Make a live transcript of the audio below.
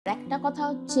একটা কথা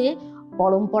হচ্ছে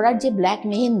পরম্পরার যে ব্ল্যাক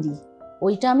মেহেন্দি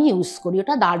ওইটা আমি ইউজ করি,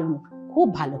 ওটা দারুণ, খুব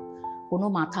ভালো। কোনো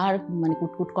মাথার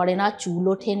কুটকুট করে না, চুল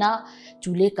ওঠে না,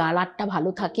 চুলের কালারটা ভালো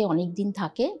থাকে, অনেক দিন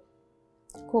থাকে,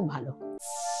 খুব ভালো।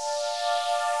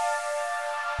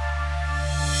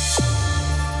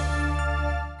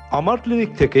 আমার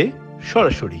ক্লিনিক থেকে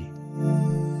সরাসরি।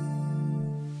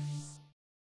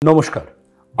 নমস্কার,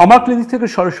 আমার ক্লিনিক থেকে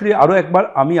সরাসরি আরও একবার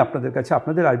আমি আপনাদের কাছে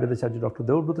আপনাদের আয়ুর্বেদাচার্য ডক্টর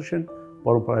দেবব্রত সেন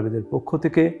পরম্পরা আয়ুর্বেদের পক্ষ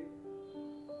থেকে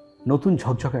নতুন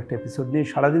ঝকঝক একটা এপিসোড নিয়ে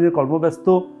সারাদিনের কর্মব্যস্ত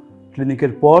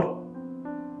ক্লিনিকের পর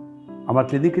আমার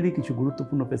ক্লিনিকেরই কিছু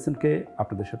গুরুত্বপূর্ণ পেশেন্টকে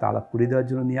আপনাদের সাথে আলাপ করিয়ে দেওয়ার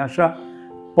জন্য নিয়ে আসা।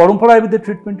 পরম্পরা আয়ুর্বেদের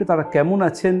ট্রিটমেন্টে তারা কেমন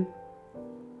আছেন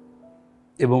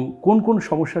এবং কোন কোন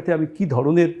সমস্যাতে আমি কি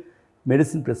ধরনের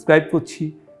মেডিসিন প্রেসক্রাইব করছি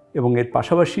এবং এর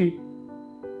পাশাপাশি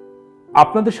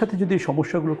আপনাদের সাথে যদি এই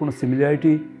সমস্যাগুলোর কোনো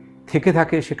সিমিলারিটি থেকে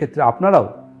থাকে সেক্ষেত্রে আপনারাও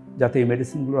যাতে এই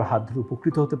মেডিসিনগুলোর হাত ধরে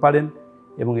উপকৃত হতে পারেন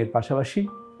এবং এর পাশাপাশি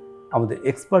আমাদের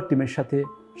এক্সপার্ট টিমের সাথে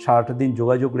সারাটা দিন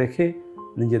যোগাযোগ রেখে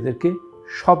নিজেদেরকে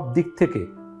সব দিক থেকে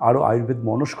আরও আয়ুর্বেদ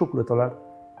মনস্ক করে তোলার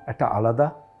একটা আলাদা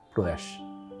প্রয়াস।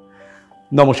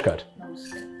 নমস্কার।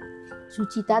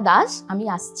 সুচিতা দাস, আমি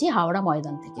আসছি হাওড়া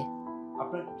ময়দান থেকে।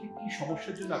 আপনার কি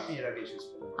সমস্যার জন্য আপনি এর আগে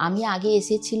এসেছিলেন? আমি আগে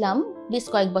এসেছিলাম বেশ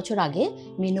কয়েক বছর আগে,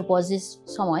 মেনোপজের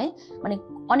সময়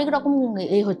অনেক রকম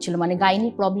হচ্ছিল, গাইনি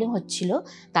প্রবলেম হচ্ছিল,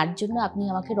 তার জন্য আপনি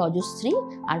আমাকে রজশ্রী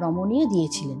আর রমণীয়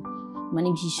দিয়েছিলেন।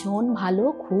 ভীষণ ভালো,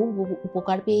 খুব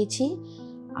উপকার পেয়েছি।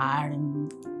 আর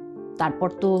তারপর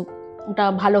তো ওটা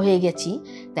ভালো হয়ে গেছি।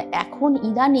 তা এখন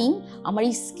ইদানিং আমার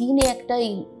এই স্কিনে একটা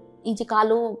এই যে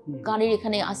কালো কানের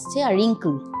এখানে আসছে আর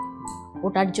রিঙ্কল,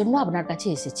 ওটার জন্য আপনার কাছে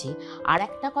এসেছি। আর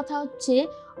একটা কথা হচ্ছে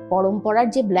পরম্পরার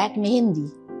যে ব্ল্যাক মেহেন্দি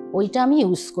ওইটা আমি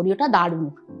ইউজ করি, ওটা দারুণ,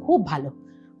 খুব ভালো।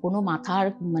 কোনো মাথার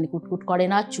কুটকুট করে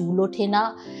না, চুল ওঠে না,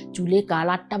 চুলের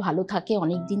কালারটা ভালো থাকে,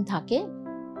 অনেক দিন থাকে,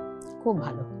 খুব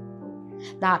ভালো।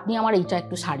 তা আপনি আমার এইটা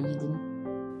একটু সারিয়ে দিন।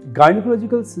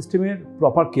 গাইনোকোলজিক্যাল সিস্টেমের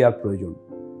প্রপার কেয়ার প্রয়োজন।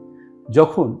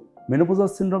 যখন মেনোপজাল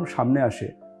সিনড্রোম সামনে আসে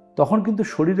তখন কিন্তু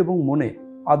শরীর এবং মনে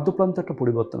আদ্যপ্রান্ত একটা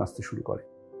পরিবর্তন আসতে শুরু করে।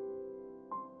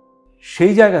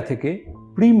 সেই জায়গা থেকে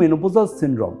প্রি মেনোপজাল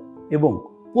সিনড্রোম এবং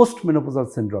পোস্ট মেনোপজাল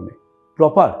সিনড্রোমে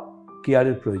প্রপার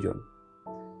কেয়ারের প্রয়োজন।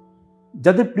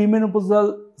 যাদের প্রি মেনোপজাল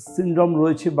সিনড্রোম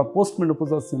রয়েছে বা পোস্ট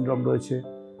মেনোপজাল সিনড্রোম রয়েছে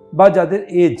বা যাদের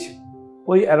এজ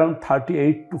ওই অ্যারাউন্ড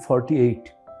 38 to 48,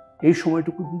 এই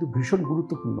সময়টুকু কিন্তু ভীষণ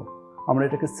গুরুত্বপূর্ণ। আমরা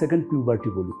এটাকে সেকেন্ড পিউবার্টি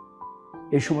বলি।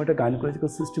 এই সময়টা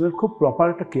গাইনোকোলজিক্যাল সিস্টেমের খুব প্রপার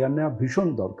একটা কেয়ার নেওয়া ভীষণ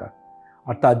দরকার।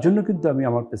 আর তার জন্য কিন্তু আমি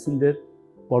আমার পেশেন্টদের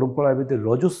পরম্পরা আয়ুর্বেদের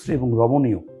রজশ্রী এবং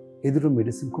রমণীয় এই দুটো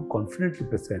মেডিসিন খুব কনফিডেন্টলি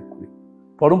প্রেসক্রাইব করি।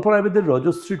 পরম্পরা আয়ুর্বেদের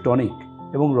রজশ্রী টনিক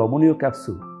এবং রমণীয়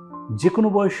ক্যাপসুল যে কোনো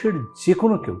বয়সের যে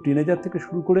কোনো কেউ, টিনেজার থেকে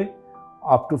শুরু করে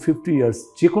আপ টু 50 ইয়ার্স,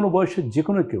 যে কোনো বয়সের যে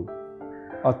কোনো কেউ,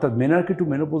 অর্থাৎ মেনার্কি টু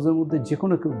মেনোপজের মধ্যে যে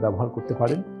কোনো কেউ ব্যবহার করতে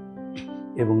পারেন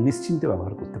এবং নিশ্চিন্তে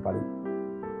ব্যবহার করতে পারেন।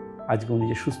 আজকে উনি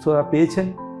যে সুস্থতা পেয়েছেন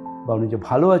বা উনি যে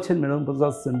ভালো আছেন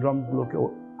মেনোপজাল সিনড্রোমগুলোকে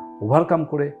ওভারকাম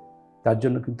করে, তার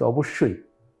জন্য কিন্তু অবশ্যই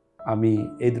আমি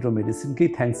এই দুটো মেডিসিনকেই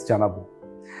থ্যাঙ্কস জানাবো।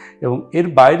 এবং এর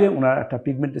বাইরে ওনার একটা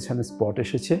পিগমেন্টেশনের স্পট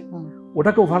এসেছে,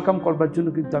 ওটাকে ওভারকাম করবার জন্য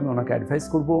কিন্তু আমি ওনাকে অ্যাডভাইস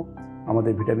করব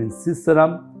আমাদের ভিটামিন সি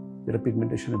সেরাম, যেটা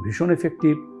পিগমেন্টেশনে ভীষণ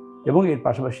এফেক্টিভ, এবং এর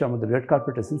পাশাপাশি আমাদের red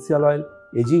carpet essential oil,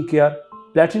 ageing care,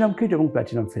 platinum kit এবং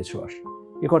প্ল্যাটিনাম ফেস ওয়াশ।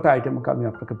 এ কটা আইটেমকে আমি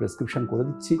আপনাকে প্রেসক্রিপশন করে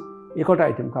দিচ্ছি। এ কটা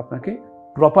আইটেমকে আপনাকে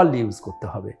প্রপারলি ইউজ করতে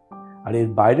হবে। আর এর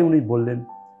বাইরে উনি বললেন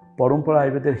পরম্পরা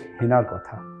আয়ুর্বেদের হেনার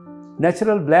কথা।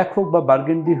 ন্যাচারাল ব্ল্যাক হোক বা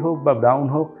বার্গেন্ডি হোক বা ব্রাউন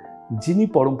হোক, যিনি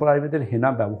পরম্পরা আয়ুর্বেদের হেনা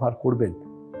ব্যবহার করবেন,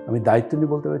 আমি দায়িত্ব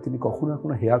নিয়ে বলতে পারি তিনি কখনো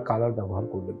কোনো হেয়ার কালার ব্যবহার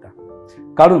করবেন না।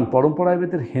 কারণ পরম্পরা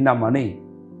আয়ুর্বেদের হেনা মানেই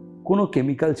কোনো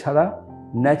কেমিক্যাল ছাড়া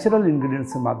ন্যাচারাল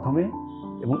ইনগ্রিডিয়েন্টসের মাধ্যমে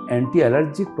এবং অ্যান্টি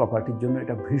অ্যালার্জিক প্রপার্টির জন্য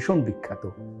এটা ভীষণ বিখ্যাত।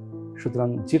 সুতরাং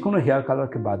যে কোনো হেয়ার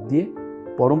কালারকে বাদ দিয়ে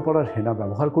পরম্পরার হেনা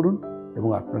ব্যবহার করুন এবং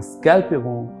আপনার স্ক্যাল্প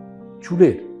এবং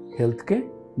চুলের হেলথকে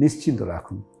নিশ্চিন্ত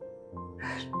রাখুন।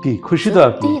 কি খুশি তো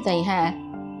আপনি? তাই, হ্যাঁ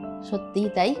সত্যিই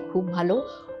তাই, খুব ভালো।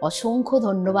 অসংখ্য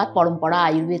ধন্যবাদ পরম্পরা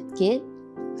আয়ুর্বেদকে।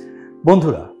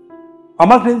 বন্ধুরা,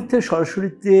 আমার ক্লিনিক থেকে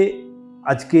সরাসরিতে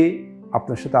আজকে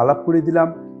আপনার সাথে আলাপ করে দিলাম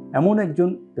এমন একজন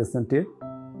পেশেন্টের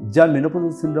যার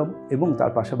মেনোপজাল সিনড্রোম এবং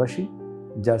তার পাশাপাশি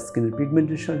যার স্কিনের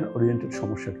পিগমেন্টেশন ওরিয়েন্টেড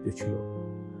সমস্যা কিছু ছিল।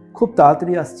 খুব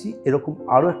তাড়াতাড়ি আসছি এরকম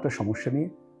আরও একটা সমস্যা নিয়ে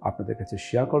আপনাদের কাছে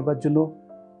শেয়ার করবার জন্য।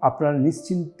 আপনারা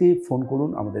নিশ্চিন্তে ফোন করুন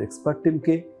আমাদের এক্সপার্ট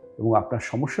টিমকে এবং আপনার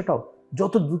সমস্যাটাও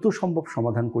যত দ্রুত সম্ভব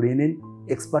সমাধান করিয়ে নিন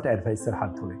এক্সপার্ট অ্যাডভাইসের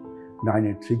হাত ধরে।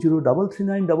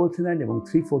 9830339339 এবং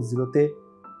 340-তে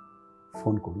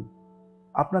ফোন করুন।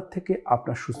 আপনার থেকে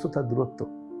আপনার সুস্থতার দূরত্ব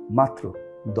মাত্র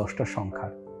 10টা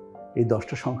সংখ্যার। এই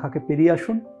 10টা সংখ্যাকে পেরিয়ে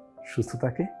আসুন,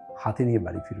 সুস্থতাকে হাতে নিয়ে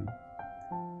বাড়ি ফিরুন।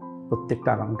 প্রত্যেকটা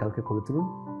আগামীকালকে করে তুলুন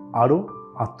আরও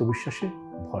আত্মবিশ্বাসে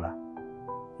ভরা।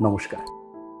 নমস্কার।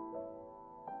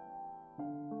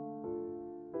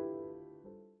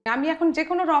 আমি এখন যে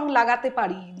কোনো রং লাগাতে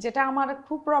পারি, যেটা আমার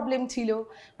খুব প্রবলেম ছিল,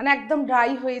 মানে একদম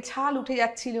ড্রাই হয়ে ছাল উঠে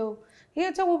যাচ্ছিল, এই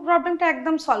হচ্ছে ও প্রবলেমটা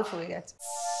একদম সলভ হয়ে গেছে।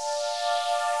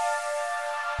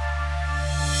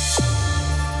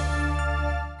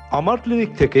 আমার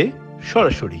ক্লিনিক থেকে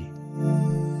সরাসরি।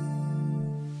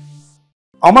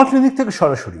 আমার ক্লিনিক থেকে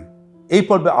সরাসরি এই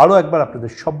পর্বে আরও একবার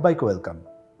আপনাদের সবাইকে ওয়েলকাম।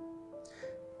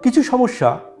 কিছু সমস্যা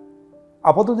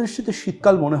আপাতদৃষ্টিতে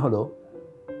শীতকাল মনে হলো,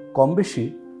 কম বেশি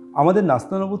আমাদের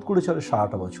নাস্তানাবুদ করে চলে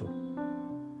সারাটা বছর।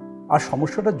 আর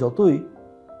সমস্যাটা যতই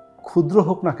ক্ষুদ্র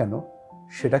হোক না কেন,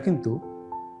 সেটা কিন্তু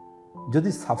যদি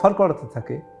সাফার করাতে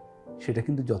থাকে, সেটা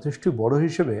কিন্তু যথেষ্ট বড়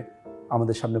হিসেবে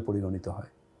আমাদের সামনে পরিগণিত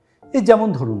হয়। এই যেমন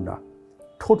ধরুন না,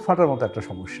 ঠোঁট ফাটার মতো একটা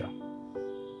সমস্যা।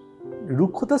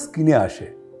 রুক্ষতা স্কিনে আসে,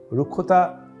 রুক্ষতা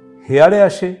হেয়ারে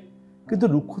আসে, কিন্তু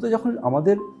রুক্ষতা যখন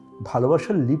আমাদের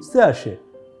ভালোবাসার লিপসে আসে,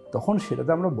 তখন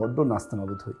সেটাতে আমরা বড্ড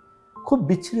নাস্তানাবুদ হই। খুব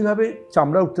বিচ্ছিরিভাবে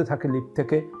চামড়া উঠতে থাকে লিপ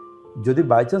থেকে। যদি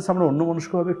বাই চান্স আমরা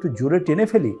অন্যমনস্কভাবে একটু জোরে টেনে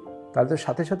ফেলি, তাহলে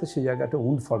সাথে সাথে সেই জায়গাটা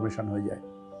উন্ড ফর্মেশন হয়ে যায়।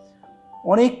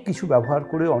 অনেক কিছু ব্যবহার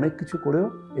করে, অনেক কিছু করেও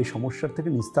এই সমস্যার থেকে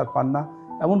নিস্তার পান না,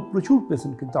 এমন প্রচুর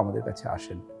পেশেন্ট কিন্তু আমাদের কাছে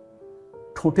আসেন।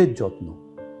 ঠোঁটের যত্ন,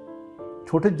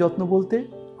 ঠোঁটের যত্ন বলতে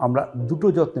আমরা দুটো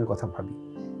যত্নের কথা ভাবি।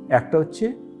 একটা হচ্ছে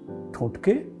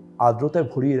ঠোঁটকে আর্দ্রতায়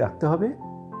ভরিয়ে রাখতে হবে,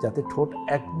 যাতে ঠোঁট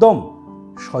একদম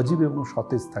সজীব এবং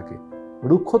সতেজ থাকে,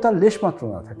 রুক্ষতার লেশমাত্র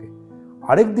না থাকে।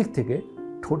 আরেক দিক থেকে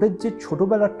ঠোঁটের যে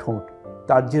ছোটোবেলার ঠোঁট,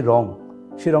 তার যে রং,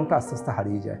 সে রংটা আস্তে আস্তে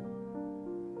হারিয়ে যায়।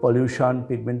 পলিউশন,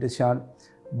 পিগমেন্টেশন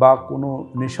বা কোনো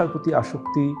নেশার প্রতি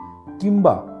আসক্তি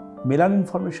কিংবা মেলানিন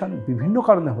ফর্মেশন বিভিন্ন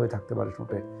কারণে হয়ে থাকতে পারে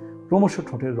ঠোঁটে। ক্রমশ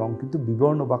ঠোঁটের রং কিন্তু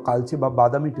বিবর্ণ বা কালচে বা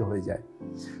বাদামিতে হয়ে যায়।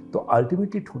 তো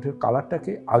আলটিমেটলি ঠোঁটের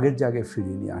কালারটাকে আগের জায়গায়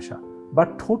ফিরিয়ে নিয়ে আসা বা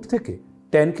ঠোঁট থেকে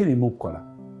ট্যানকে রিমুভ করা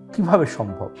কিভাবে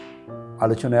সম্ভব,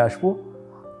 আলোচনায় আসবো।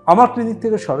 আমার ক্লিনিক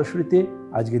থেকে সরাসরিতে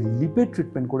আজকে লিপের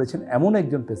ট্রিটমেন্ট করেছেন এমন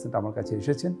একজন পেশেন্ট আমার কাছে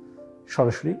এসেছেন।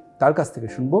 সরাসরি তার কাছ থেকে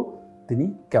শুনবো তিনি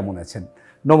কেমন আছেন।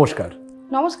 নমস্কার।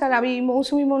 নমস্কার, আমি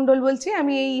মৌসুমী মণ্ডল বলছি।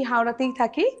 আমি এই হাওড়াতেই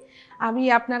থাকি। আমি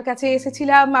আপনার কাছে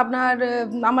এসেছিলাম,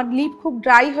 আমার লিপ খুব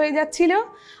ড্রাই হয়ে যাচ্ছিল,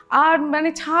 আর মানে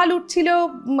ছাল উঠছিল,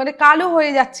 মানে কালো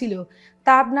হয়ে যাচ্ছিল।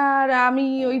 তা আমি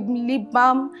ওই লিপ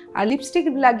বাম আর লিপস্টিক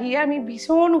লাগিয়ে আমি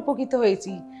ভীষণ উপকৃত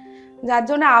হয়েছি, যার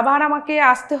জন্য আবার আমাকে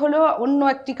আসতে হলো অন্য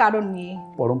একটি কারণ নিয়ে।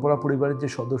 পরম্পরা পরিবারের যে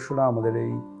সদস্যরা আমাদের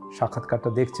এই সাক্ষাৎকারটা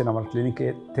দেখছেন আমার ক্লিনিকে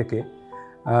থেকে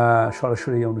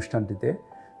সরাসরি এই অনুষ্ঠানটিতে,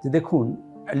 যে দেখুন,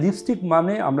 লিপস্টিক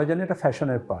মানে আমরা জানি এটা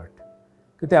ফ্যাশনের পার্ট,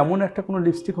 কিন্তু এমন একটা কোনো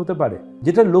লিপস্টিক হতে পারে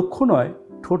যেটা লক্ষ্য নয়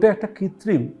ঠোঁটে একটা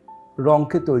কৃত্রিম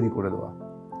রঙকে তৈরি করে দেওয়া।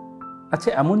 আচ্ছা,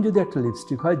 এমন যদি একটা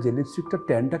লিপস্টিক হয় যে লিপস্টিকটা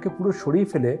ট্যানটাকে পুরো সরিয়ে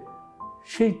ফেলে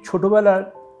সেই ছোটোবেলার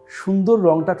সুন্দর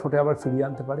রঙটা ঠোঁটে আবার ফিরিয়ে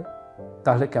আনতে পারে,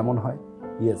 তাহলে কেমন হয়?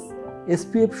 ইয়েস,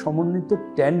 SPF সমন্বিত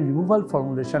ট্যান রিমুভাল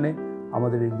ফর্মুলেশনে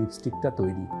আমাদের এই লিপস্টিকটা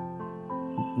তৈরি।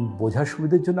 বোঝার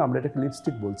সুবিধার জন্য আমরা এটাকে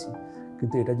লিপস্টিক বলছি,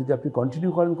 কিন্তু এটা যদি আপনি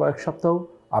কন্টিনিউ করেন কয়েক সপ্তাহ,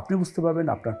 আপনি বুঝতে পারবেন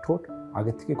আপনার ঠোঁট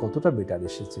আগের থেকে কতটা বেটার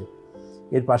এসেছে।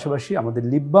 এর পাশাপাশি আমাদের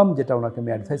লিপ বাম, যেটা ওনাকে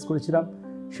আমি অ্যাডভাইস করেছিলাম,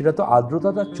 সেটা তো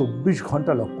আর্দ্রতাটা 24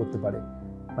 ঘন্টা লক করতে পারে।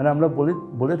 মানে আমরা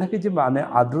বলে থাকি যে মানে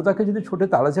আর্দ্রতাকে যদি ঠোঁটে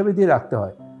তালাচাবি দিয়ে রাখতে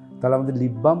হয়, তাহলে আমাদের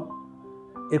লিপ বাম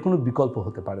এর কোনো বিকল্প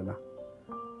হতে পারে না।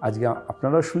 আজকে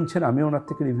আপনারাও শুনছেন, আমিও ওনার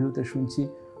থেকে রিভিউতে শুনছি,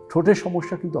 ঠোঁটের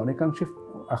সমস্যা কিন্তু অনেকাংশে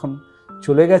এখন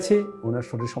চলে গেছে, ওনার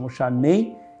ঠোঁটের সমস্যা আর নেই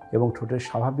এবং ঠোঁটের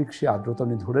স্বাভাবিক সে আর্দ্রতা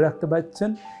উনি ধরে রাখতে পারছেন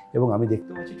এবং আমি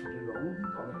দেখতে পাচ্ছি ঠোঁটের রঙও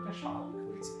কিন্তু অনেকটা স্বাভাবিক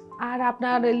হয়েছে। আর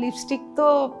আপনার লিপস্টিক তো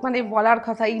মানে বলার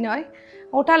কথাই নয়,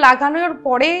 ওটা লাগানোর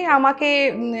পরে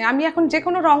আমি এখন যে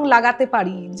কোনো রং লাগাতে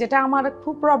পারি, যেটা আমার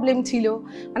খুব প্রবলেম ছিল,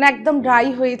 মানে একদম ড্রাই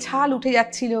হয়ে ছাল উঠে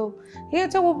যাচ্ছিল, এই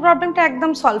হচ্ছে ও প্রবলেমটা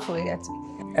একদম সলভ হয়ে গেছে।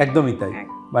 একদমই তাই।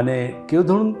 মানে কেউ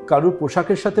ধরুন কারোর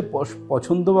পোশাকের সাথে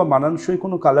পছন্দ বা মানানসই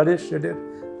কোনো কালারের শেডের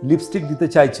লিপস্টিক দিতে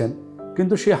চাইছেন,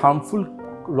 কিন্তু সেই হার্মফুল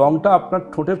রঙটা আপনার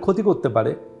ঠোঁটের ক্ষতি করতে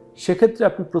পারে, সেক্ষেত্রে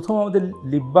আপনি প্রথম আমাদের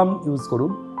লিপ বাম ইউজ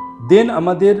করুন, দেন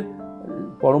আমাদের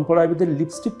পরম্পরা আয়ুর্বেদের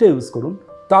লিপস্টিকটা ইউজ করুন,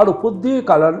 তার উপর দিয়ে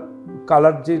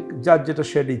কালার যার যেটা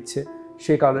শেড ইচ্ছে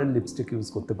সেই কালারের লিপস্টিক ইউজ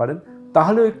করতে পারেন।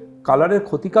 তাহলে ওই কালারের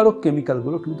ক্ষতিকারক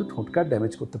কেমিক্যালগুলো কিন্তু ঠোঁটকে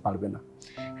ড্যামেজ করতে পারবে না।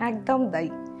 একদম তাই।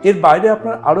 এর বাইরে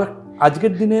আপনার আরও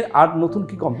আজকের দিনে আর নতুন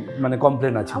কি মানে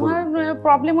কমপ্লেন আছে? আমার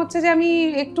প্রবলেম হচ্ছে যে আমি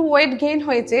একটু ওয়েট গেইন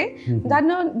হয়েছে, যার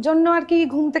জন্য আর কি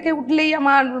ঘুম থেকে উঠলেই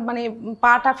আমার মানে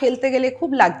পাটা ফেলতে গেলে খুব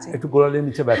লাগছে, একটু গোড়ালির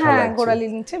নিচে ব্যথা লাগছে। হ্যাঁ,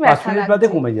 গোড়ালির নিচে ব্যথা লাগছে,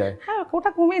 কমে যায়। হ্যাঁ,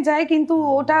 ওটা কমে যায়, কিন্তু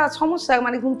ওটা সমস্যা,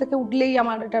 মানে ঘুম থেকে উঠলেই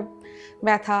আমার এটা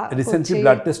ব্যথা। রিসেন্টলি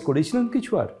ব্লাড টেস্ট করেছিলেন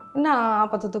কিছু? আর না,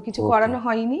 আপাতত কিছু করানো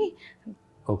হয়নি।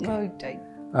 ওইটাই।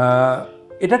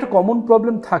 এটা একটা কমন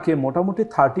প্রবলেম থাকে মোটামুটি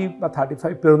 30 বা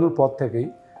 35 পেরোনোর পর থেকেই,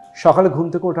 সকালে ঘুম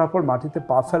থেকে ওঠার পর মাটিতে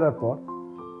পা ফেলার পর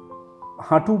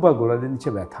হাঁটু বা গোড়ালির নিচে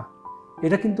ব্যথা,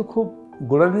 এটা কিন্তু খুব,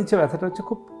 গোড়ালির নিচে ব্যথাটা হচ্ছে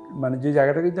খুব, মানে যে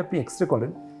জায়গাটাকে যদি আপনি এক্সরে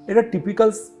করেন, এটা টিপিক্যাল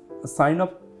সাইন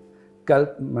অফ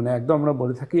মানে একদম আমরা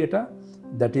বলে থাকি এটা,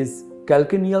 দ্যাট ইজ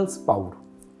ক্যালকেনিয়ালস পাউর।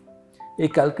 এই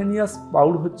ক্যালকেনিয়াস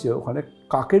পাউর হচ্ছে ওখানে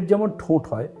কাকের যেমন ঠোঁট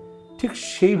হয় ঠিক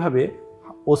সেইভাবে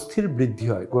অস্থির বৃদ্ধি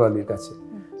হয় গোড়ালির কাছে,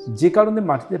 যে কারণে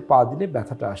মাটিতে পা দিলে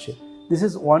ব্যথাটা আসে। This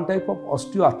is one type of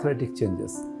osteo arthritic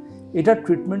changes. এটার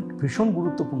ট্রিটমেন্ট ভীষণ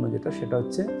গুরুত্বপূর্ণ, সেটা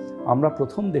হচ্ছে আমরা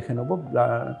প্রথম দেখে নেব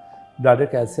ব্লাডে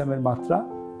ক্যালসিয়ামের মাত্রা,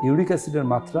 ইউরিক অ্যাসিডের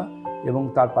মাত্রা, এবং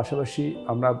তার পাশাপাশি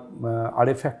আমরা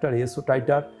আরএ ফ্যাক্টর, এসও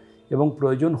টাইটার, এবং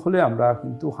প্রয়োজন হলে আমরা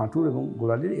কিন্তু হাঁটুর এবং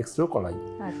গোড়ালির এক্সরেও করাই।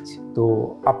 তো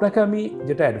আপনাকে আমি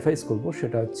যেটা অ্যাডভাইস করব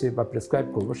সেটা হচ্ছে, বা প্রেসক্রাইব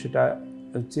করব, সেটা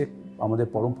হচ্ছে আমাদের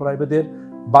পরম্পরা আয়ুর্বেদের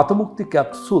বাতমুক্তি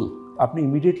ক্যাপসুল আপনি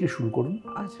ইমিডিয়েটলি শুরু করুন।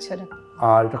 আচ্ছা,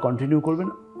 আর এটা কন্টিনিউ করবেন।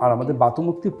 আর আমাদের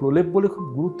বাতমুক্তি প্রলেপ বলে খুব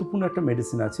গুরুত্বপূর্ণ একটা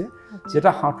মেডিসিন আছে, যেটা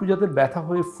হাঁটু যাদের ব্যথা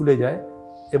হয়ে ফুলে যায়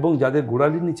এবং যাদের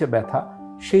গোড়ালির নিচে ব্যথা,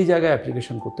 সেই জায়গায়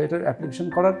অ্যাপ্লিকেশন করতে হয়। এটার অ্যাপ্লিকেশন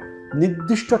করার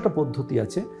নির্দিষ্ট একটা পদ্ধতি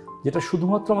আছে, যেটা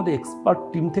শুধুমাত্র আমাদের এক্সপার্ট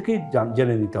টিম থেকেই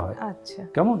জেনে নিতে হয়। আচ্ছা,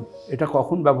 কেমন, এটা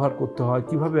কখন ব্যবহার করতে হয়,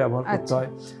 কিভাবে ব্যবহার করতে হয়,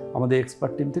 আমাদের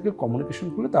এক্সপার্ট টিম থেকে কমিউনিকেশন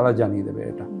করলে তারা জানিয়ে দেবে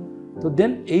এটা। তো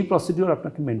দেন এই প্রসিডিওর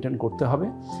আপনাকে মেনটেন করতে হবে,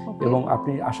 এবং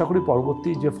আপনি আশা করি পরবর্তী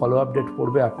যে ফলো আপ ডেট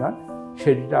পড়বে আপনার,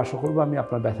 সেটা আশা করবো আমি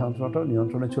আপনার ব্যথা যন্ত্রণাটা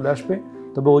নিয়ন্ত্রণে চলে আসবে।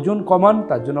 তবে ওজন কমান,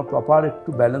 তার জন্য প্রপার একটু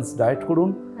ব্যালেন্স ডায়েট করুন,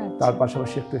 তার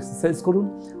পাশাপাশি একটু এক্সারসাইজ করুন।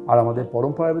 আর আমাদের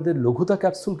পরম্পরা আয়ুর্বেদের লঘুতা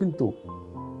ক্যাপসুল কিন্তু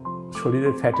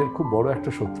শরীরের ফ্যাটের খুব বড়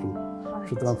একটা শত্রু,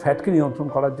 সুতরাং ফ্যাটকে নিয়ন্ত্রণ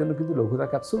করার জন্য কিন্তু লঘুতা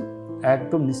ক্যাপসুল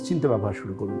একদম নিশ্চিন্তে ব্যবহার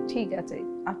শুরু করুন। ঠিক আছে,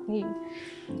 আপনি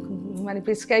মানে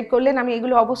প্রেসক্রাইব করলেন, আমি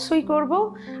এগুলো অবশ্যই করব।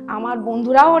 আমার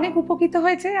বন্ধুরাও অনেক উপকৃত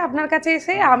হয়েছে আপনার কাছে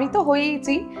এসে, আমি তো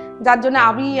হয়েইছি, যার জন্য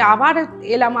আমি আবার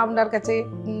এলাম আপনার কাছে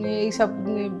এইসব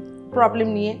প্রবলেম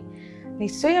নিয়ে।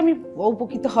 নিশ্চয়ই আমি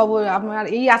উপকৃত হব, আমার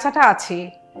এই আশাটা আছে।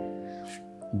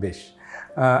 বেশ,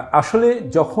 আসলে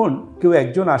যখন কেউ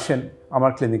একজন আসেন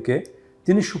আমার ক্লিনিকে,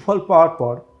 তিনি সুফল পাওয়ার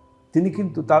পর তিনি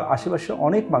কিন্তু তার আশেপাশে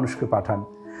অনেক মানুষকে পাঠান।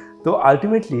 তো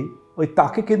আলটিমেটলি ওই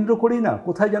তাকে কেন্দ্র করেই না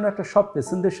কোথায় যেন একটা সব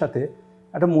পেশেন্টদের সাথে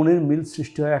একটা মনের মিল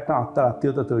সৃষ্টি হয়, একটা আত্মার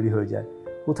আত্মীয়তা তৈরি হয়ে যায়।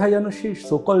 কোথায় যেন সেই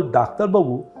সকল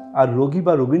ডাক্তারবাবু আর রোগী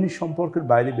বা রোগিণীর সম্পর্কের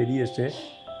বাইরে বেরিয়ে এসে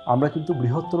আমরা কিন্তু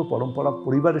বৃহত্তর পরম্পরা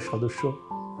পরিবারের সদস্য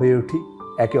হয়ে উঠি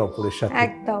একে অপরের সাথে।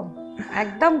 একদম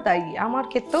একদম তাই, আমার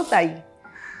ক্ষেত্রেও তাই।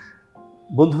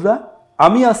 বন্ধুরা,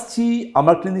 আমি আসছি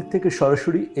আমার ক্লিনিক থেকে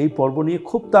সরাসরি এই পর্ব নিয়ে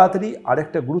খুব তাড়াতাড়ি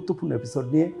আরেকটা গুরুত্বপূর্ণ এপিসোড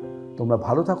নিয়ে। তোমরা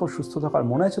ভালো থাকো, সুস্থ থাকার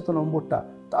মনে আছে তো নম্বরটা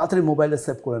তাড়াতাড়ি মোবাইলে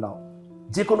সেভ করে নাও।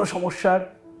 যে কোনো সমস্যার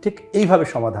ঠিক এইভাবে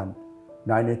সমাধান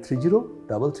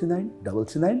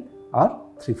 9830339339 আর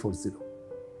 340।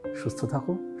 সুস্থ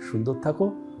থাকো, সুন্দর থাকো,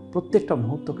 প্রত্যেকটা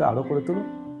মুহূর্তকে আরও করে তোলো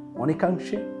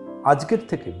অনেকাংশে আজকের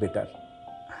থেকে বেটার।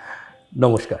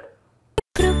 নমস্কার।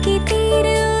 প্রকৃতির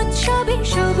উৎসবে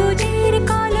সবুজের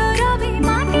কলরবে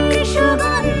মাটির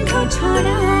সুগন্ধ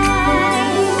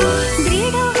ছড়ায়,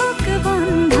 দৃঢ় হোক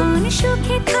বন্ধন,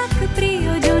 সুখে থাক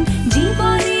প্রিয়জন,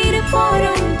 জীবনের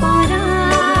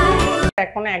পরম্পরায়।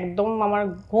 এখন একদম আমার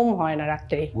ঘুম হয় না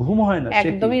রাত্রে, ঘুম হয় না,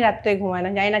 একদমই রাত্রে ঘুম হয় না।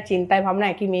 জানি না চিন্তায় ভাবনা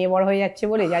কি মেয়ে বড় হয়ে যাচ্ছে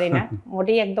বলে জানি না,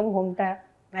 মোটেই একদম ঘুমটা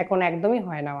এখন একদমই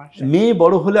হয় না আমার। মেয়ে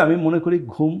বড় হলে আমি মনে করি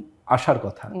ঘুম আসার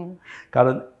কথা,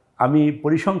 কারণ আমি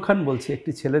পরিসংখ্যান বলছি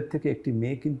একটি ছেলের থেকে একটি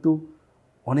মেয়ে কিন্তু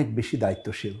অনেক বেশি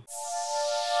দায়িত্বশীল।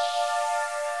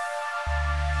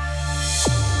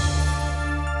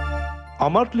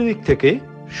 আমার ক্লিনিক থেকে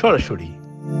সরাসরি।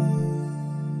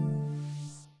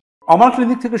 আমার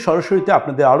ক্লিনিক থেকে সরাসরিতে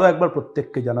আপনাদের আরও একবার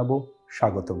প্রত্যেককে জানাবো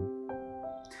স্বাগতম।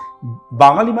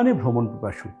 বাঙালি মানে ভ্রমণ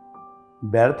পিপাসু,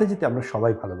 বেড়াতে যেতে আমরা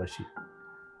সবাই ভালোবাসি,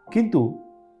 কিন্তু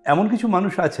এমন কিছু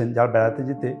মানুষ আছেন যারা বেড়াতে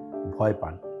যেতে ভয়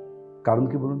পান। কারণ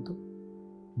কি বলুন তো?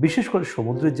 বিশেষ করে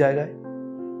সমুদ্রের জায়গায়।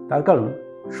 তার কারণ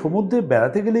সমুদ্রে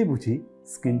বেড়াতে গেলেই বুঝি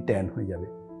স্কিন ট্যান হয়ে যাবে।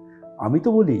 আমি তো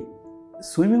বলি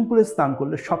সুইমিং পুলে স্নান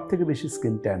করলে সব থেকে বেশি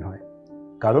স্কিন ট্যান হয়,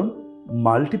 কারণ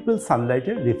মাল্টিপল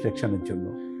সানলাইটের রিফ্লেকশনের জন্য,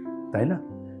 তাই না?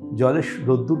 জলে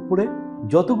রোদ্দুর পড়ে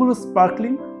যতগুলো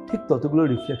স্পার্কলিং ঠিক ততগুলো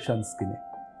রিফ্লেকশন স্কিনে।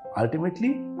 আলটিমেটলি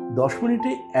 10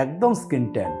 মিনিটে একদম স্কিন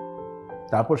ট্যান।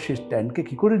 তারপর সেই ট্যানকে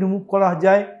কী করে রিমুভ করা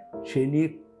যায় সেই নিয়ে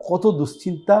কত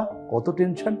দুশ্চিন্তা, কত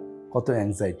টেনশন, কত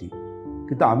অ্যাংজাইটি।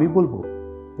 কিন্তু আমি বলবো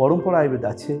পরম্পরা আয়ুর্বেদ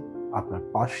আছে আপনার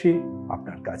পাশে,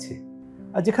 আপনার কাছে।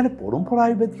 আর যেখানে পরম্পরা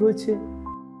আয়ুর্বেদ রয়েছে,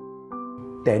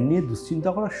 ট্যান নিয়ে দুশ্চিন্তা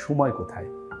করার সময় কোথায়?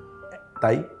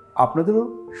 তাই আপনাদেরও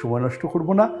সময় নষ্ট করব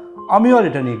না, আমিও আর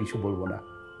এটা নিয়ে কিছু বলবো না,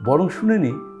 বরং শুনে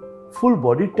নিই ফুল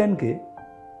বডির ট্যানকে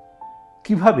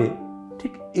কিভাবে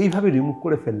ঠিক এইভাবে রিমুভ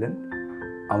করে ফেললেন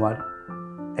আমার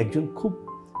একজন খুব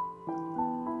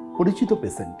পরিচিত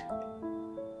পেশেন্ট।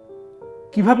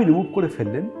 কিভাবে রিমুভ করে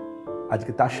ফেললেন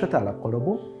আজকে তার সাথে আলাপ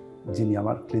করাবো, যিনি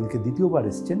আমার ক্লিনিকে দ্বিতীয়বার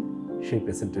এসেছেন সেই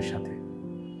পেশেন্টের সাথে।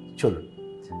 চলুন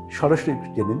সরাসরি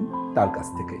জেনে নিই তার কাছ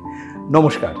থেকে।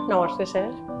 নমস্কার। নমস্কার স্যার,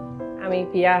 আমি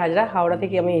পিয়া হাজরা, হাওড়া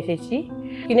থেকে আমি এসেছি।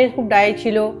 স্কিনের খুব ড্রাই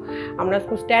ছিল, আমরা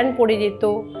খুব স্ট্যান্ড পড়ে যেত,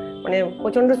 মানে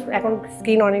প্রচণ্ড এখন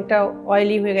স্কিন অনেকটা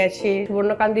অয়েলি হয়ে গেছে।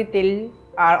 সুবর্ণকান্তি তেল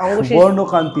আর অঙ্গশীষ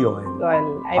সুবর্ণকান্তি অয়েল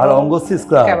আর অঙ্গশীষ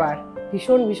স্ক্রাব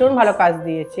ভীষণ ভীষণ ভালো কাজ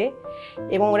দিয়েছে।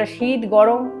 এবং ওরা শীত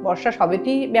গরম বর্ষা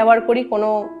সবেতেই ব্যবহার করি, কোনো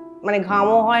মানে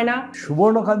ঘামও হয় না।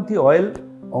 সুবর্ণকান্তি অয়েল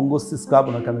অঙ্গশীষ স্ক্রাব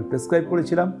ওনাকে আমি প্রেসক্রাইব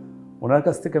করেছিলাম, ওনার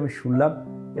কাছ থেকে আমি শুনলাম,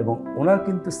 এবং ওনার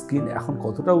কিন্তু স্কিন এখন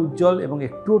কতটা উজ্জ্বল এবং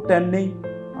একটুও ট্যান নেই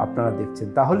আপনারা দেখছেন।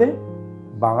 তাহলে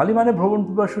বাঙালি মানে ভ্রমণ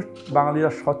পিপাসু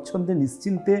বাঙালিরা স্বচ্ছন্দে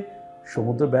নিশ্চিন্তে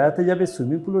সমুদ্র বেড়াতে যাবে,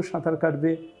 সুইমিং পুলেও সাঁতার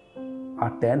কাটবে,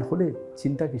 আর ট্যান হলে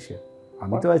চিন্তা কিসের?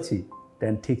 আমি তো আছি,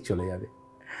 ট্যান ঠিক চলে যাবে।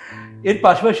 এর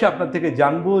পাশাপাশি আপনার থেকে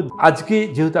জানবো, আজকে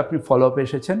যেহেতু আপনি ফলো আপে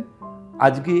এসেছেন,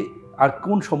 আজকে আর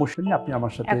কোন সমস্যা নিয়ে আপনি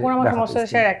আমার সাথে? এখন আমার সমস্যা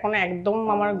স্যার, এখন একদম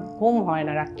আমার ঘুম হয়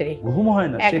না, রাত্রে ঘুম হয়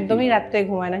না, একদমই রাত্রে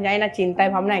ঘুম হয় না। জানি না, চিন্তায়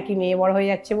ভাবনা কি মেয়ে বড় হয়ে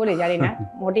যাচ্ছে বলে জানি না,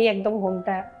 মোটেই একদম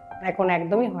ঘুমটা এখন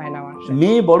একদমই হয় না আমার।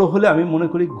 মেয়ে বড় হলে আমি মনে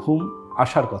করি ঘুম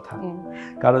আসার কথা,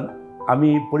 কারণ আমি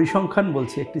পরিসংখ্যান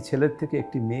বলছি একটি ছেলের থেকে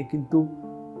একটি মেয়ে কিন্তু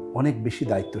অনেক বেশি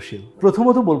দায়িত্বশীল।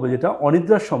 প্রথমত বলবো যেটা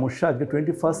অনিদ্রার সমস্যা, আজকে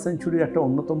 21st সেঞ্চুরির একটা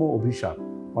অন্যতম অভিশাপ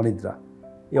অনিদ্রা।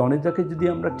 এই অনিদ্রাকে যদি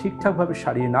আমরা ঠিকঠাকভাবে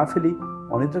সারিয়ে না ফেলি,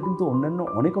 অনিদ্রা কিন্তু অন্যান্য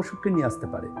অনেক অসুখকে নিয়ে আসতে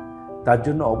পারে। তার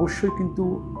জন্য অবশ্যই কিন্তু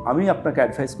আমি আপনাকে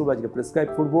অ্যাডভাইস করবো, আজকে প্রেসক্রাইব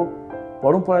করবো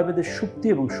পরম্পরা আয়ুর্বেদের সুপ্তি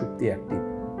এবং সুপ্তি অ্যাক্টিভ,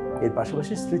 এর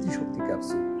পাশাপাশি স্মৃতিশক্তি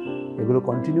ক্যাপসুল। এগুলো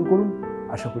কন্টিনিউ করুন,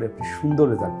 আশা করি আপনি সুন্দর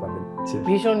রেজাল্ট পাবেন।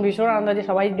 ভীষণ ভীষণ আনন্দ যে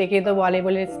সবাই দেখে তো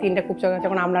বলে স্কিনটা খুব চমৎকার,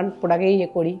 যখন আমরা প্রোডাক্টেই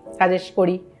করি, সাজেস্ট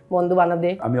করি বন্ধু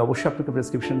বান্ধবদের। আমি অবশ্যই আপনাকে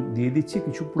প্রেসক্রিপশন দিয়ে দিচ্ছি,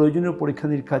 কিছু প্রয়োজনীয় পরীক্ষা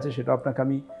নিরীক্ষা আছে, সেটা আপনাকে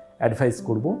আমি অ্যাডভাইস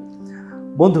করব।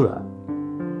 বন্ধুরা,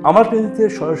 আমার ক্লিনিকে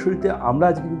সরাসরিতে আমরা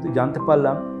আজকে কিন্তু জানতে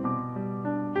পারলাম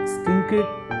স্কিনকে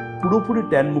পুরোপুরি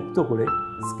ট্যান মুক্ত করে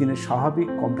স্কিনের স্বাভাবিক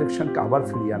কমপ্লেকশনকে আবার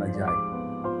ফিরিয়ে আনা যায়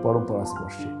পরম্পরা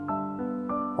স্পর্শে।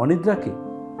 অনিদ্রাকে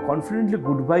কনফিডেন্টলি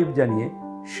গুড বাই জানিয়ে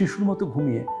শিশুর মতো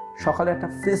ঘুমিয়ে সকালে একটা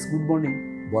ফ্রেশ গুড মর্নিং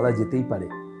বলা যেতেই পারে,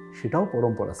 সেটাও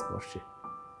পরম্পরা স্পর্শে।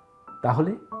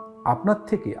 তাহলে আপনার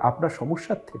থেকে, আপনার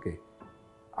সমস্যার থেকে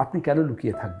আপনি কেন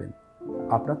লুকিয়ে থাকবেন?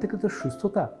 আপনার থেকে তো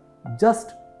সুস্থতা জাস্ট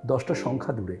 10টা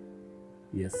সংখ্যা দূরে।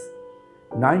 ইয়েস,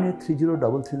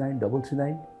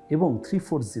 9830339339 এবং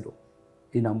 340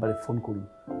 এই নাম্বারে ফোন করুন।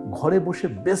 ঘরে বসে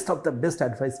best of the best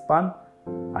advice পান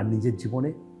আর নিজের জীবনে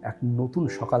এক নতুন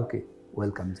সকালকে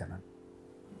ওয়েলকাম জানান।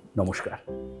 নমস্কার।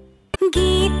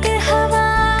 गीत हवा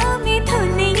में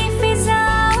धुन ये फिजा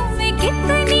में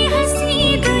कितनी हंसी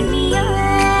दुनिया,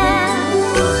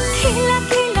 खिला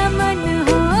खिला मन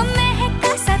हो,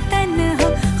 महका सा तन हो,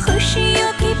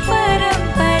 खुशियों की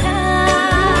परंपरा,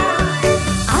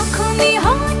 आँखों में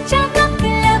हो चमक,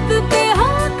 लब पे हो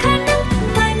खनक,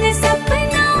 मन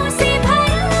सपनों से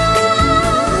भरा,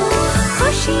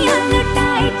 खुशियाँ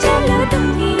लुटाए चलो,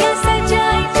 दुनिया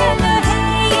सजाए चलो, है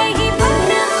यही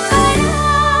परंपरा।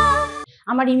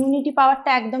 আমার ইমিউনিটি পাওয়ারটা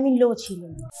একদমই লো ছিল।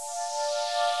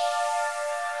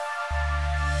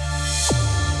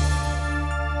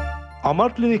 আমার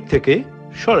ক্লিনিক থেকে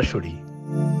সরাসরি।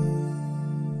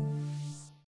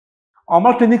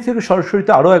 আমার ক্লিনিক থেকে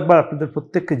সরাসরিতে আরও একবার আপনাদের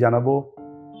প্রত্যেককে জানাবো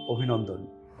অভিনন্দন।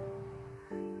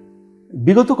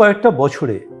 বিগত কয়েকটা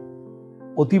বছরে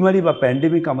অতিমারি বা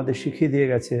প্যান্ডেমিক আমাদের শিখিয়ে দিয়ে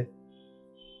গেছে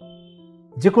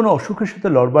যে কোনো অসুখের সাথে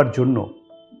লড়বার জন্য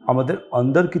আমাদের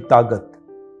অন্দর কি তাগত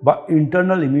বা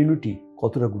ইন্টারনাল ইমিউনিটি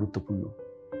কতটা গুরুত্বপূর্ণ।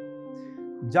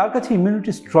 যার কাছে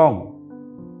ইমিউনিটি স্ট্রং,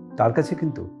 তার কাছে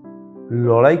কিন্তু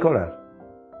লড়াই করার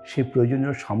সেই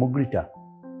প্রয়োজনীয় সামগ্রীটা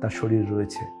তার শরীরে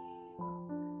রয়েছে।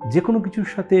 যে কোনো কিছুর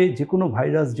সাথে, যে কোনো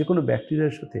ভাইরাস, যে কোনো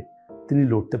ব্যাকটেরিয়ার সাথে তিনি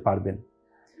লড়তে পারবেন।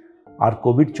 আর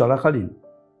কোভিড চলাকালীন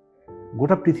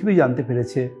গোটা পৃথিবী জানতে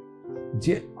পেরেছে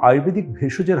যে আয়ুর্বেদিক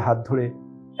ভেষজের হাত ধরে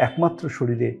একমাত্র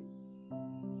শরীরে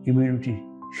ইমিউনিটি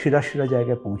সেরা সেরা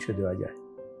জায়গায় পৌঁছে দেওয়া যায়।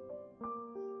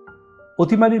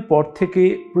 অতিমারির পর থেকে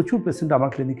প্রচুর পেশেন্ট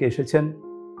আমার ক্লিনিকে এসেছেন,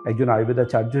 একজন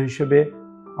আয়ুর্বেদাচার্য হিসেবে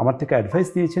আমার থেকে অ্যাডভাইস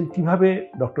নিয়েছেন কিভাবে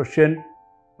ডক্টর সেন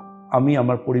আমি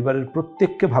আমার পরিবারের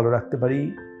প্রত্যেককে ভালো রাখতে পারি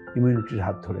ইমিউনিটির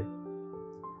হাত ধরে।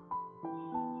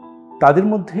 তাদের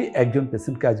মধ্যে একজন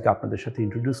পেশেন্টকে আজকে আপনাদের সাথে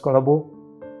ইন্ট্রোডিউস করাবো,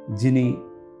 যিনি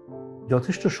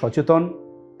যথেষ্ট সচেতন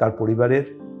তার পরিবারের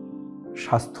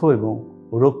স্বাস্থ্য এবং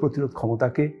রোগ প্রতিরোধ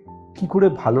ক্ষমতাকে কি করে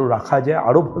ভালো রাখা যায়,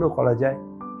 আরও ভালো করা যায়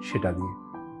সেটা নিয়ে।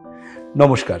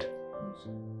 নমস্কার।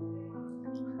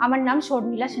 আমার নাম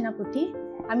শর্মিলা সেনাপতি,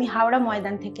 আমি হাওড়া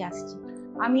ময়দান থেকে আসছি।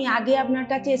 আমি আগে আপনার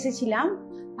কাছে এসেছিলাম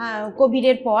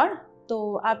কোভিডের পর, তো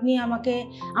আপনি আমাকে,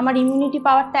 আমার ইমিউনিটি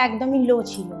পাওয়ারটা একদমই লো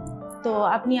ছিল, তো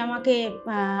আপনি আমাকে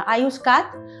আয়ুষ কাত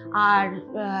আর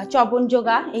চবন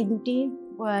যোগা এই দুটি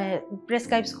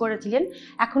প্রেসক্রাইব করেছিলেন।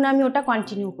 এখন আমি ওটা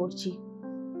কন্টিনিউ করছি।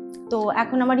 তো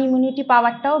এখন আমার ইমিউনিটি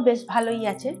পাওয়ারটাও বেশ ভালোই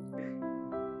আছে।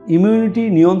 ইমিউনিটি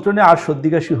নিয়ন্ত্রণে আর সর্দি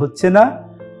কাশি হচ্ছে না।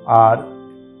 আর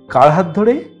কার হাত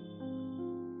ধরে?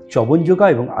 চবন যোগা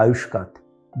এবং আয়ুষ কাত,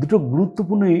 দুটো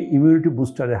গুরুত্বপূর্ণ ইমিউনিটি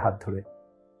বুস্টারের হাত ধরে।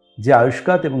 যে আয়ুষ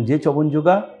কাত এবং যে চবন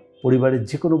যোগা পরিবারের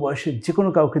যে কোনো বয়সের যে কোনো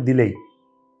কাউকে দিলেই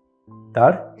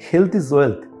তার হেলথ ইজ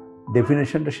ওয়েলথ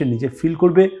ডেফিনেশনটা সে নিজে ফিল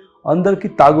করবে, অন্দর কি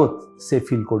তাগত সে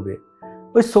ফিল করবে।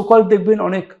 ওই সকল দেখবেন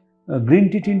অনেক গ্রিন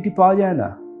টি টিন টি পাওয়া যায় না,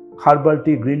 হার্বাল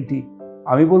টি, গ্রিন টি।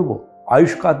 আমি বলবো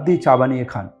আয়ুষ কাত দিয়ে চা বানিয়ে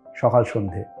খান সকাল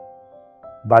সন্ধে।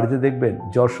 বাড়িতে দেখবেন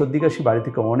জ্বর সর্দি কাশি বাড়ি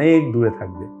থেকে অনেক দূরে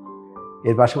থাকবে।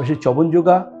 এর পাশাপাশি চবন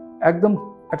যোগা একদম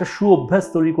একটা অভ্যাস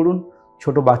তৈরি করুন,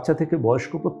 ছোট বাচ্চা থেকে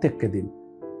বয়স্ক প্রত্যেককে দিন।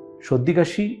 সর্দি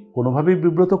কাশি কোনোভাবেই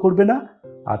বিব্রত করবে না,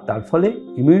 আর তার ফলে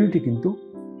ইমিউনিটি কিন্তু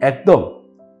একদম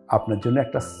আপনার জন্য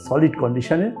একটা সলিড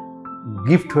কন্ডিশনের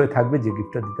গিফট হয়ে থাকবে, যে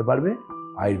গিফটটা দিতে পারবে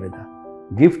আয়ুর্বেদা,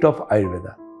 গিফট অফ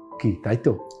আয়ুর্বেদা। কি তাই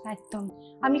তো? একদম।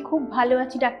 আমি খুব ভালো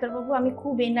আছি ডাক্তারবাবু, আমি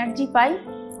খুব এনার্জি পাই।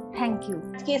 Thank you.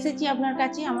 আজকে এসেছি আপনার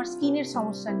কাছে আমার স্কিনের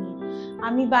সমস্যা নিয়ে।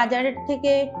 আমি বাজারের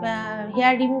থেকে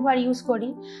হেয়ার রিমুভার ইউজ করি,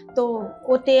 তো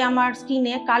ওতে আমার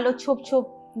স্কিনে কালো ছোপ ছোপ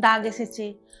দাগ এসেছে।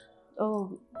 তো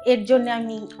এর জন্য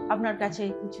আমি আপনার কাছে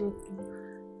কিছু।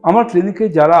 আমার ক্লিনিকে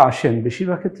যারা আসেন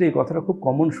বেশিরভাগ ক্ষেত্রে এই কথাটা খুব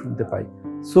কমন শুনতে পাই,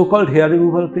 so called hair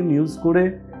removal cream use করে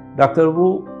ডাক্তারবাবু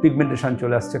পিগমেন্টেশন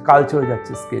চলে আসছে, কালচে হয়ে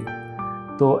যাচ্ছে স্কিন।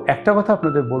 তো একটা কথা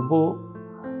আপনাদের বলবো,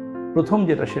 প্রথম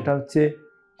যেটা সেটা হচ্ছে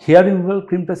হেয়ার রিমুভাল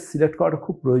ক্রিমটা সিলেক্ট করাটা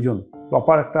খুব প্রয়োজন।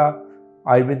 প্রপার একটা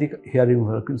Ayurvedic hair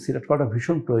removal cream select করাটা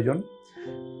ভীষণ প্রয়োজন।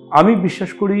 আমি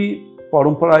বিশ্বাস করি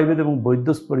পরম্পরা আয়ুর্বেদ এবং বৈদ্য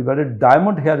পরিবারের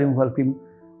ডায়মন্ড হেয়ার রিমুভাল ক্রিম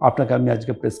আপনাকে আমি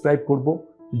আজকে প্রেসক্রাইব করব।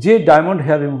 যে ডায়মন্ড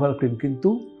হেয়ার রিমুভাল ক্রিম কিন্তু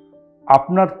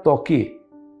আপনার ত্বকে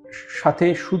সাথে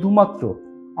শুধুমাত্র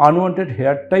আনওয়ান্টেড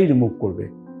হেয়ারটাই রিমুভ করবে,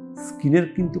 স্কিনের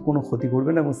কিন্তু কোনো ক্ষতি করবে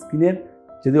না, এবং স্কিনের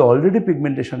যদি অলরেডি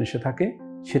পিগমেন্টেশন এসে থাকে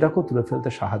সেটাকেও তুলে ফেলতে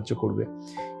সাহায্য করবে।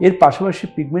 এর পাশাপাশি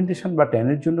পিগমেন্টেশন বা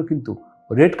ট্যানের জন্য কিন্তু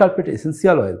রেড কার্পেট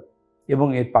এসেন্সিয়াল অয়েল এবং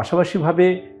এর পাশাপাশিভাবে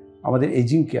আমাদের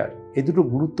এজিং কেয়ার, এই দুটো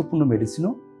গুরুত্বপূর্ণ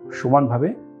মেডিসিনও সমানভাবে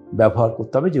ব্যবহার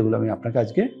করতে হবে, যেগুলো আমি আপনাকে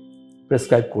আজকে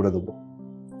প্রেসক্রাইব করে দেবো।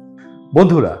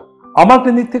 বন্ধুরা, আমার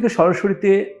ক্লিনিক থেকে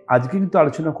সরাসরিতে আজকে কিন্তু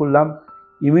আলোচনা করলাম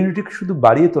ইমিউনিটিকে শুধু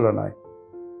বাড়িয়ে তোলা নয়,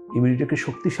 ইমিউনিটিকে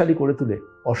শক্তিশালী করে তুলে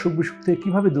অসুখ বিসুখ থেকে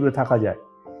কীভাবে দূরে থাকা যায়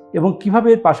এবং কীভাবে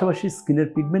এর পাশাপাশি স্কিনের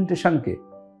পিগমেন্টেশনকে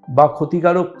বা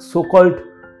ক্ষতিকারক সোকল্ড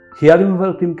হেয়ার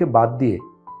রিমুভাল ক্রিমকে বাদ দিয়ে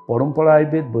পরম্পরা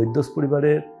আয়ুর্বেদ বৈদ্য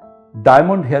পরিবারের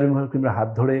ডায়মন্ড হেয়ার রিমুভাল ক্রিমের হাত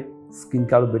ধরে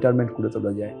স্কিনকে আরও বেটারমেন্ট করে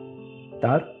তোলা যায়,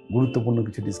 তার গুরুত্বপূর্ণ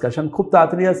কিছু ডিসকাশন খুব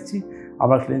তাড়াতাড়ি আসছি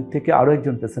আমার ক্লিনিক থেকে আরও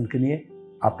একজন পেশেন্টকে নিয়ে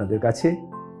আপনাদের কাছে।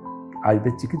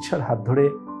 আয়ুর্বেদ চিকিৎসার হাত ধরে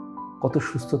কত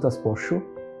সুস্থতা স্পর্শ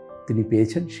তিনি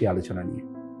পেয়েছেন সেই আলোচনা নিয়ে।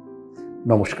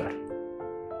 নমস্কার।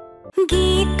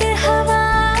 गीत हवा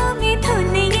में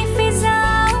धुन ये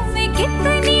फिजाओं में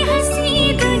कितनी हंसी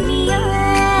दुनिया,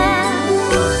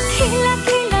 खिला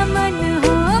खिला मन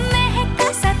हो महका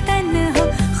सा तन हो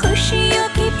खुशियों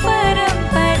की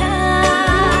परंपरा,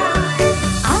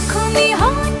 आँखों में हो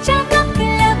चमक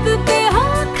लब पे हो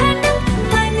खनक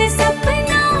मन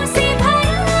सपनों से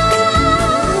भरा,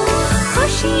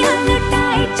 खुशियाँ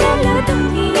लुटाए चलो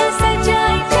दुनिया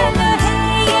सजाए चलो है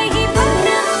यही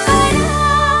परंपरा।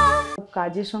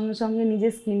 কাজের সঙ্গে সঙ্গে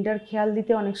নিজের স্কিনটার খেয়াল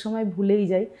দিতে অনেক সময় ভুলেই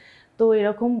যাই। তো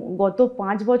এরকম গত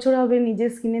 5 বছর হবে নিজের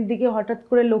স্কিনের দিকে হঠাৎ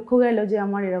করে লক্ষ্য গেল যে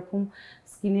আমার এরকম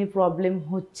স্কিনের প্রবলেম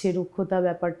হচ্ছে, রুক্ষতা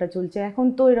ব্যাপারটা চলছে। এখন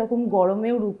তো এরকম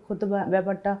গরমেও রুক্ষতা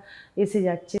ব্যাপারটা এসে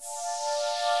যাচ্ছে।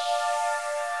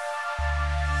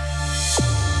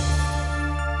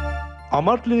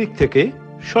 আমার ক্লিনিক থেকে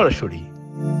সরাসরি।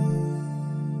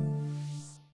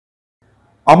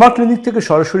 আমার ক্লিনিক থেকে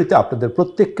সরাসরিতে আপনাদের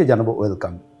প্রত্যেককে জানাবো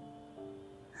ওয়েলকাম।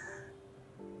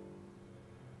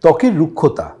 ত্বকের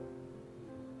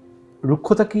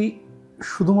রুক্ষতা কি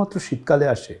শুধুমাত্র শীতকালে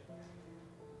আসে?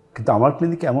 কিন্তু আমার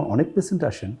ক্লিনিকে এমন অনেক পেশেন্ট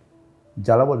আসেন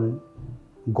যারা বলেন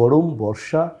গরম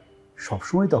বর্ষা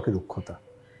সবসময় ত্বকের রুক্ষতা।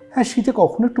 হ্যাঁ, শীতে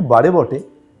কখনো একটু বাড়ে বটে,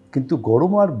 কিন্তু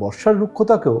গরম আর বর্ষার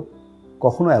রুক্ষতাকেও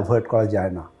কখনো অ্যাভয়েড করা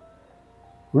যায় না।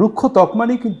 রুক্ষ ত্বক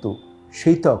মানেই কিন্তু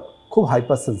সেই ত্বক খুব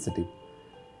হাইপার সেন্সিটিভ,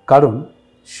 কারণ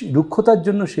রুক্ষতার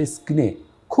জন্য সেই স্কিনে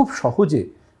খুব সহজে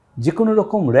যে কোনো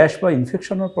রকম র্যাশ বা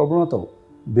ইনফেকশন হওয়ার প্রবণতাও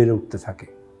বেড়ে উঠতে থাকে।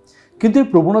 কিন্তু এই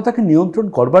প্রবণতাকে নিয়ন্ত্রণ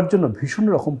করবার জন্য ভীষণ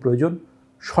রকম প্রয়োজন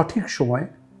সঠিক সময়ে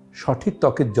সঠিক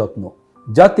ত্বকের যত্ন,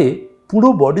 যাতে পুরো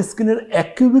বডি স্কিনের 1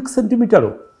 কিউবিক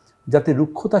সেন্টিমিটারও যাতে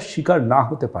রুক্ষতার শিকার না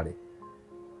হতে পারে।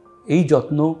 এই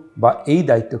যত্ন বা এই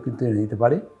দায়িত্ব কিন্তু এনে নিতে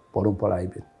পারে পরম্পরা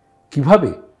আয়ুর্বেদ। কীভাবে?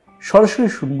 সরাসরি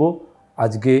শুনবো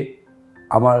আজকে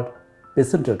আমার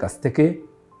পেশেন্টের কাছ থেকে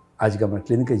আজকে আমার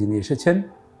ক্লিনিকে যিনি এসেছেন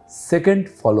সেকেন্ড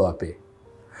ফলো আপে।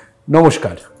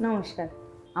 নমস্কার। নমস্কার,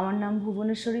 আমার নাম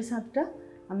ভুবনেশ্বরী সাঁতরা,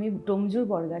 আমি ডোমজুর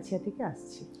বরগাছিয়া থেকে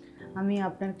আসছি। আমি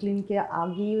আপনার ক্লিনিকে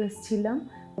আগেই এসেছিলাম।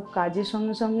 কাজের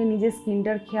সঙ্গে সঙ্গে নিজের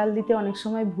স্কিনটার খেয়াল দিতে অনেক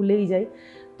সময় ভুলেই যাই।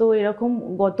 তো এরকম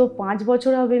গত 5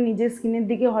 বছর হবে নিজের স্কিনের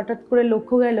দিকে হঠাৎ করে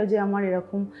লক্ষ্য গেল যে আমার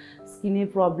এরকম স্কিনের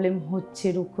প্রবলেম হচ্ছে,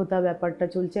 রুক্ষতা ব্যাপারটা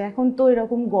চলছে। এখন তো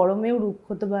এরকম গরমেও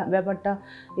রুক্ষতা ব্যাপারটা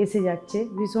এসে যাচ্ছে,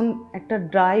 ভীষণ একটা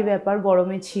ড্রাই ব্যাপার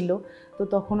গরমে ছিল, তো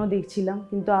তখনও দেখছিলাম।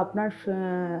 কিন্তু আপনার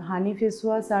হানি ফেস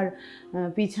ওয়াশ আর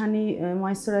পিচ হানি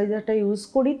ময়েশ্চারাইজারটা ইউজ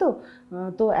করি,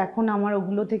 তো এখন আমার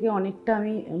ওগুলো থেকে অনেকটা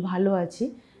আমি ভালো আছি,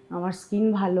 আমার স্কিন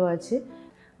ভালো আছে।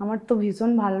 আমার তো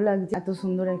ভীষণ ভালো লাগছে, এত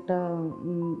সুন্দর একটা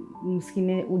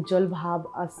স্কিনে উজ্জ্বল ভাব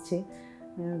আসছে।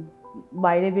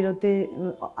 বাইরে বেরোতে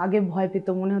আগে ভয় পেত,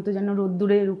 মনে হতো যেন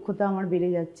রোদ্দুরে রুক্ষতা আমার বেড়ে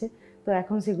যাচ্ছে, তো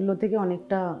এখন সেগুলো থেকে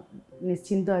অনেকটা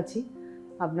নিশ্চিন্ত আছি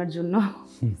আপনার জন্য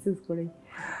বিশেষ করে।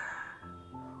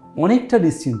 অনেকটা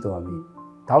নিশ্চিন্ত আমি,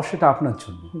 তাও সেটা আপনার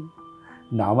জন্য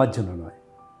না, আমার জন্য নয়,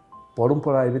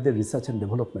 পরম্পরা আয়ুর্বেদের রিসার্চ অ্যান্ড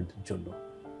ডেভেলপমেন্টের জন্য।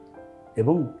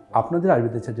 এবং আপনাদের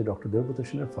আয়ুর্বেদাচার্য ডক্টর দেবব্রত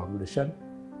সেনের ফর্মুলেশন,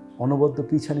 অনবদ্য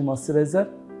পিচ হানি ময়েশ্চারাইজার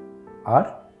আর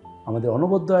আমাদের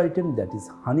অনবদ্য item that is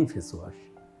honey face wash,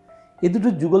 এই দুটো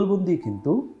যুগলবন্দি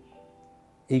কিন্তু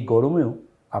এই গরমেও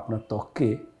আপনার ত্বককে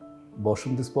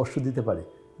বসন্ত স্পর্শ দিতে পারে,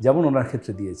 যেমন ওনার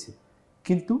ক্ষেত্রে দিয়েছে।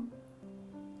 কিন্তু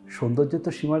সৌন্দর্যের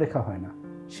তো সীমারেখা হয় না,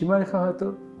 সীমারেখা হয়তো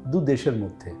দু দেশের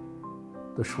মধ্যে।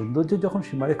 তো সৌন্দর্য যখন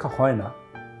সীমারেখা হয় না,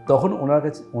 তখন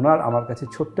ওনার আমার কাছে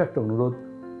ছোট্ট একটা অনুরোধ,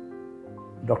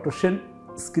 ডক্টর সেন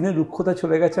স্কিনের রুক্ষতা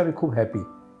চলে গেছে, আমি খুব হ্যাপি,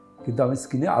 কিন্তু আমি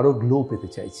স্কিনে আরও গ্লো পেতে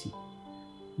চাইছি।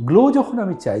 গ্লো যখন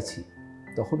আমি চাইছি,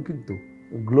 তখন কিন্তু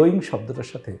গ্লোয়িং শব্দটার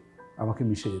সাথে আমাকে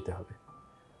মিশে যেতে হবে।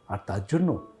 আর তার জন্য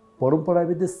পরম্পরা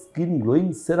আয়ুর্বেদের স্কিন গ্লোয়িং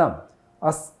সেরাম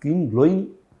আর skin glowing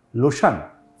lotion,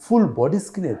 full body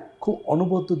স্কিনের খুব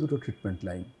অনবদ্য দুটো ট্রিটমেন্ট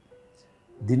লাইন।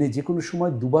 দিনে যে কোনো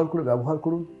সময় 2 বার করে ব্যবহার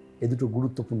করুন, এ দুটো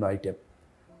গুরুত্বপূর্ণ আইটেম।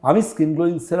 আমি স্কিন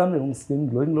গ্লোয়িং সেরাম এবং স্কিন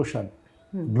গ্লোয়িং লোশন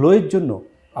গ্লোয়ের জন্য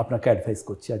আপনাকে অ্যাডভাইস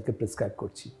করছি, আজকে প্রেসক্রাইব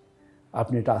করছি।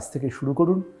 আপনি এটা আজ থেকে শুরু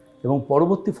করুন এবং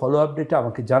পরবর্তী ফলো আপডেটে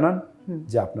আমাকে জানান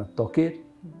যে আপনার ত্বকের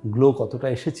গ্লো কতটা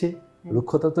এসেছে,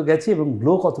 রুক্ষতা তো গেছে এবং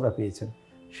গ্লো কতটা পেয়েছেন,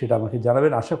 সেটা আমাকে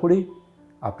জানাবেন। আশা করি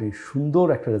আপনি সুন্দর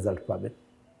একটা রেজাল্ট পাবেন।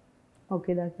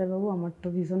 ওকে ডাক্তারবাবু, আমার তো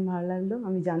ভীষণ ভালো লাগলো,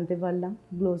 আমি জানতে পারলাম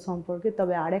গ্লো সম্পর্কে।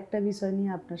 তবে আরেকটা বিষয়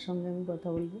নিয়ে আপনার সঙ্গে আমি কথা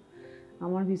বলবো।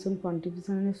 আমার ভীষণ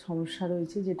কনস্টিপেশনের সমস্যা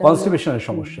রয়েছে, যেটা কনস্টিপেশনের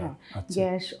সমস্যা,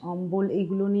 গ্যাস, অম্বল,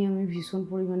 এগুলো নিয়ে আমি ভীষণ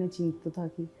পরিমাণে চিন্তিত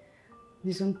থাকি,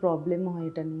 ভীষণ প্রবলেম হয়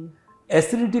এটা নিয়ে।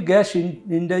 অ্যাসিডিটি, গ্যাস,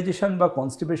 ইনডাইজেশন বা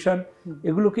কনস্টিপেশন,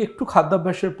 এগুলোকে একটু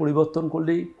খাদ্যাভ্যাসের পরিবর্তন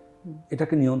করলেই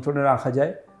এটাকে নিয়ন্ত্রণে রাখা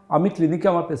যায়। আমি ক্লিনিকে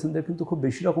আমার পেশেন্টদের কিন্তু খুব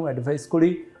বেশি রকম অ্যাডভাইস করি,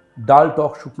 ডাল,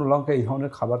 টক, শুকনো লঙ্কা এই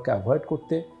ধরনের খাবারকে অ্যাভয়েড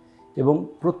করতে এবং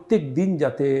প্রত্যেক দিন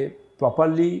যাতে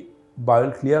প্রপারলি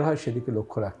বায়োল ক্লিয়ার হয় সেদিকে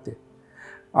লক্ষ্য রাখতে।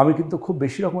 আমি কিন্তু খুব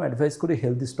বেশি রকম অ্যাডভাইস করি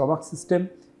healthy stomach system,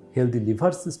 healthy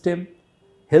liver system.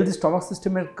 Healthy stomach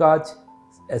সিস্টেমের কাজ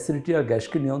অ্যাসিডিটি আর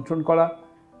গ্যাসকে নিয়ন্ত্রণ করা,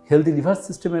 হেলদি লিভার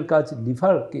সিস্টেমের কাজ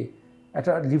লিভারকে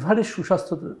একটা লিভারের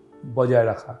সুস্বাস্থ্য বজায়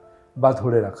রাখা বা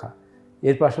ধরে রাখা।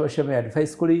 এর পাশাপাশি আমি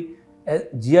অ্যাডভাইস করি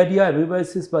জিয়ারিয়া,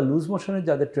 অ্যামিবাইসিস বা লুজ মোশনের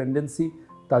যাদের টেন্ডেন্সি,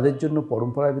 তাদের জন্য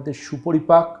পরম্পরা আয়ুর্বেদের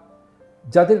সুপরিপাক,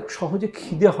 যাদের সহজে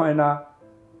খিদে হয় না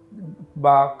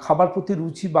বা খাবার প্রতি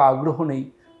রুচি বা আগ্রহ নেই,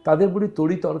 তাদের বলি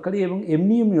তরি তরকারি এবং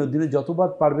এমনি দিনে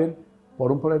যতবার পারবেন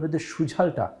পরম্পরা আয়ুর্বেদের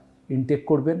সুঝালটা ইনটেক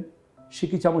করবেন।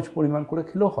 সিকি চামচ পরিমাণ করে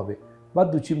খেলেও হবে বা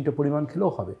 2 চিমটে পরিমাণ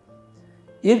খেলেও হবে।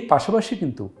 এর পাশাপাশি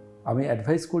কিন্তু আমি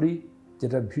অ্যাডভাইস করি,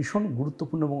 যেটা ভীষণ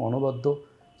গুরুত্বপূর্ণ এবং অনবদ্য,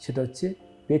 সেটা হচ্ছে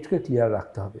পেটকে ক্লিয়ার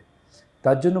রাখতে হবে।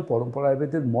 তার জন্য পরম্পরা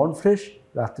আয়ুর্বেদের মর্ন ফ্রেশ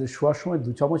রাত্রে শোয়ার সময়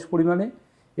 2 চামচ পরিমাণে,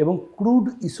 এবং ক্রুড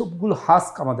ইসবগুল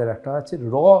হাস্ক আমাদের একটা আছে,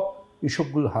 র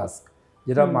ইসবগুল হাস্ক,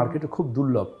 যেটা মার্কেটে খুব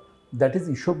দুর্লভ, দ্যাট ইজ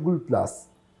ইসবগুল প্লাস।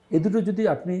 এ দুটো যদি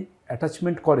আপনি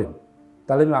অ্যাটাচমেন্ট করেন,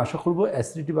 তাহলে আমি আশা করব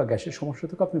অ্যাসিডিটি বা গ্যাসের সমস্যা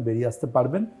থেকে আপনি বেরিয়ে আসতে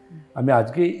পারবেন। আমি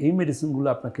আজকে এই মেডিসিনগুলো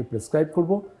আপনাকে প্রেসক্রাইব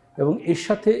করব এবং এর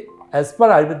সাথে as per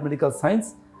Ayurveda medical science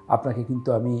আপনাকে কিন্তু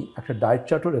আমি একটা ডায়েট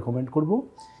চার্টও রেকমেন্ড করব।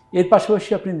 এর পাশাপাশি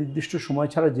আপনি নির্দিষ্ট সময়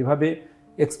ছাড়া যেভাবে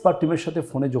এক্সপার্ট টিমের সাথে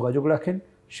ফোনে যোগাযোগ রাখেন,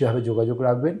 সেভাবে যোগাযোগ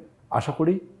রাখবেন। আশা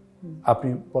করি আপনি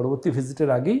পরবর্তী ভিজিটের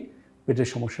আগেই পেটের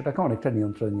সমস্যাটাকে অনেকটা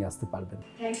নিয়ন্ত্রণে নিয়ে আসতে পারবেন।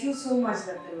 থ্যাংক ইউ সো মাচ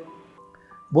ডাক্তারবাবু।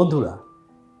 বন্ধুরা,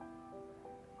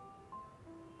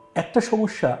 একটা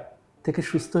সমস্যা থেকে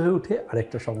সুস্থ হয়ে ওঠে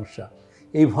আরেকটা সমস্যা,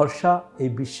 এই ভরসা, এই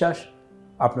বিশ্বাস,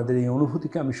 আপনাদের এই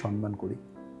অনুভূতিকে আমি সম্মান করি।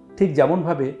 ঠিক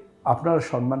যেমনভাবে আপনারা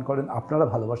সম্মান করেন, আপনারা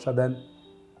ভালোবাসা দেন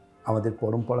আমাদের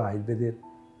পরম্পরা আয়ুর্বেদের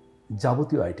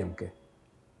যাবতীয় আইটেমকে।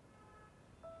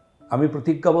 আমি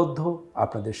প্রতিজ্ঞাবদ্ধ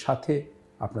আপনাদের সাথে,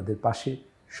 আপনাদের পাশে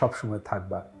সবসময়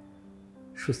থাকবা।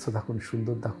 সুস্থ থাকুন,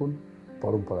 সুন্দর থাকুন,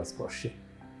 পরম্পরা স্পর্শে।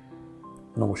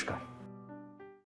 নমস্কার।